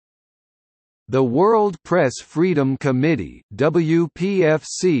The World Press Freedom Committee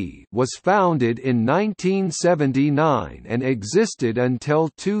 (WPFC) was founded in 1979 and existed until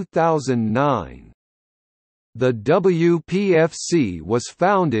 2009. The WPFC was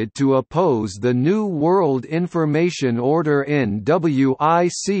founded to oppose the New World Information Order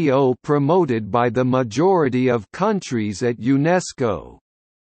 (NWICO) promoted by the majority of countries at UNESCO.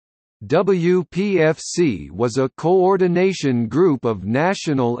 WPFC was a coordination group of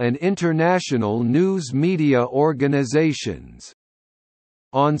national and international news media organizations.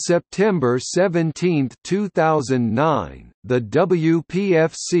 On September 17, 2009, the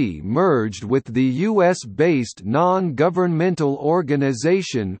WPFC merged with the U.S.-based non-governmental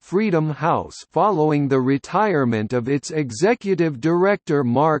organization Freedom House following the retirement of its executive director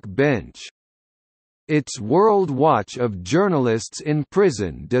Mark Bench. Its World Watch of Journalists in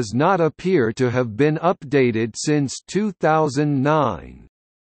Prison does not appear to have been updated since 2009.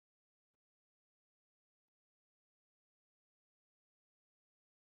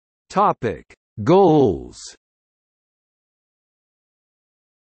 Topic: Goals.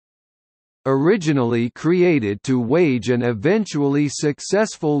 Originally created to wage an eventually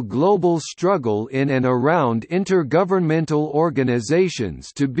successful global struggle in and around intergovernmental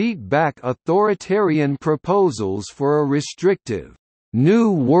organizations to beat back authoritarian proposals for a restrictive,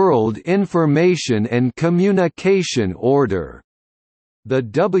 New World Information and Communication Order, the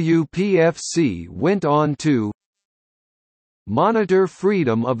WPFC went on to monitor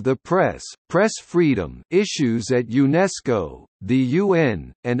freedom of the press freedom issues at UNESCO, the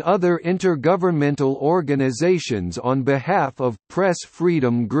UN, and other intergovernmental organizations on behalf of press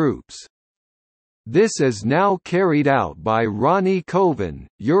freedom groups. This is now carried out by Ronnie Coven,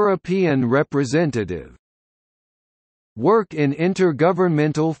 European representative. Work in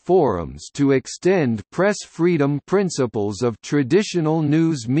intergovernmental forums to extend press freedom principles of traditional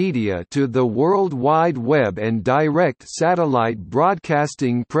news media to the World Wide Web and direct satellite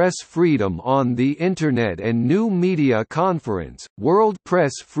broadcasting press freedom on the Internet and New Media Conference. World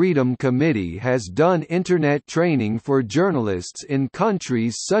Press Freedom Committee has done Internet training for journalists in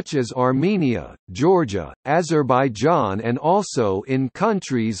countries such as Armenia, Georgia, Azerbaijan and also in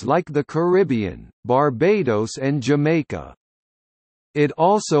countries like the Caribbean, Barbados and Jamaica. It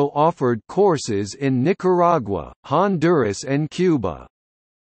also offered courses in Nicaragua, Honduras and Cuba.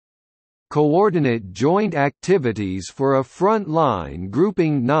 Coordinate joint activities for a front line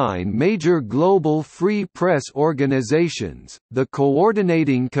grouping 9 major global free press organizations, the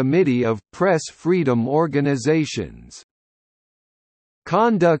Coordinating Committee of Press Freedom Organizations.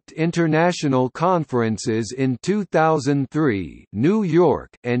 Conduct international conferences in 2003 New York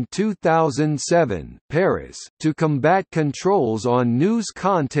and 2007 Paris to combat controls on news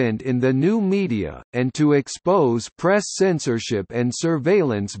content in the new media, and to expose press censorship and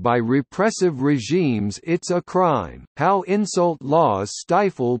surveillance by repressive regimes. It's a crime. How insult laws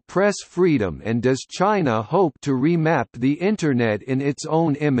stifle press freedom, and does China hope to remap the Internet in its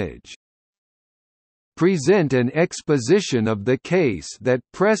own image? Present an exposition of the case that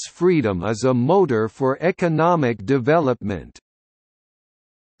press freedom is a motor for economic development.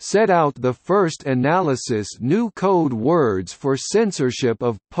 Set out the first analysis new code words for censorship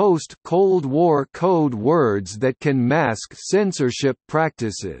of post-Cold War code words that can mask censorship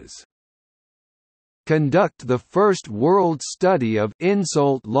practices. Conduct the first world study of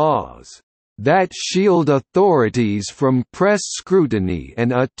insult laws that shield authorities from press scrutiny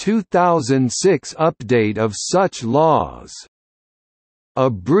and a 2006 update of such laws. A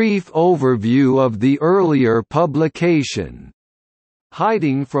brief overview of the earlier publication,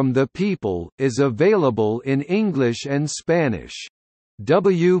 Hiding from the People, is available in English and Spanish.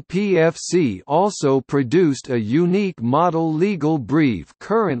 WPFC also produced a unique model legal brief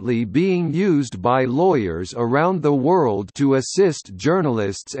currently being used by lawyers around the world to assist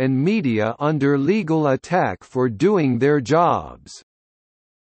journalists and media under legal attack for doing their jobs.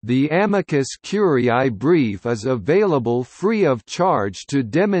 The Amicus Curiae brief is available free of charge to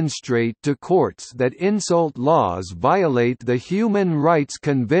demonstrate to courts that insult laws violate the human rights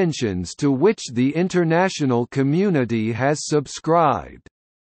conventions to which the international community has subscribed.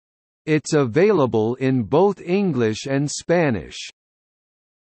 It's available in both English and Spanish.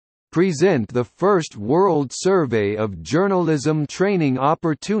 Present the first World Survey of Journalism training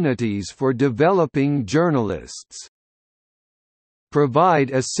opportunities for developing journalists.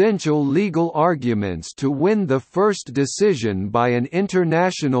 Provide essential legal arguments to win the first decision by an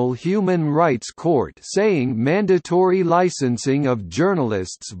international human rights court saying mandatory licensing of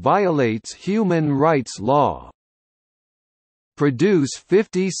journalists violates human rights law. produce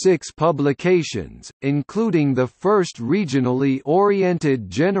 56 publications, including the first regionally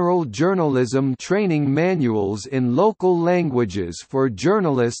oriented general journalism training manuals in local languages for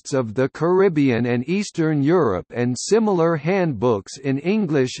journalists of the Caribbean and Eastern Europe and similar handbooks in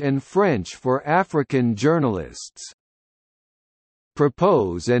English and French for African journalists.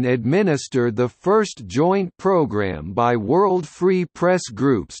 Propose and administer the first joint program by World Free Press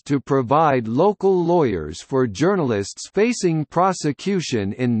groups to provide local lawyers for journalists facing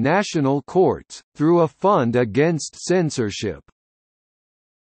prosecution in national courts, through a fund against censorship.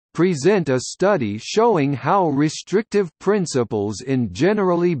 Present a study showing how restrictive principles in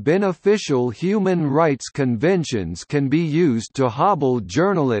generally beneficial human rights conventions can be used to hobble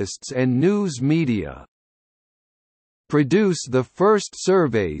journalists and news media. Produce the first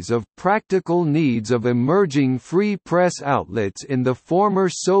surveys of practical needs of emerging free press outlets in the former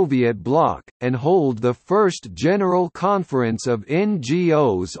Soviet bloc, and hold the first General Conference of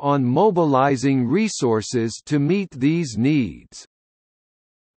NGOs on mobilizing resources to meet these needs.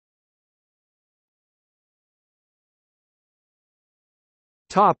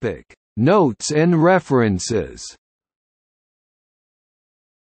 Notes and references.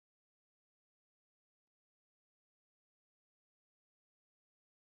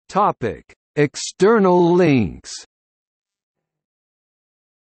 External links.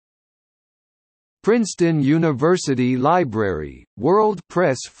 Princeton University Library, World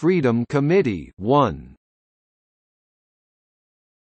Press Freedom Committee 1.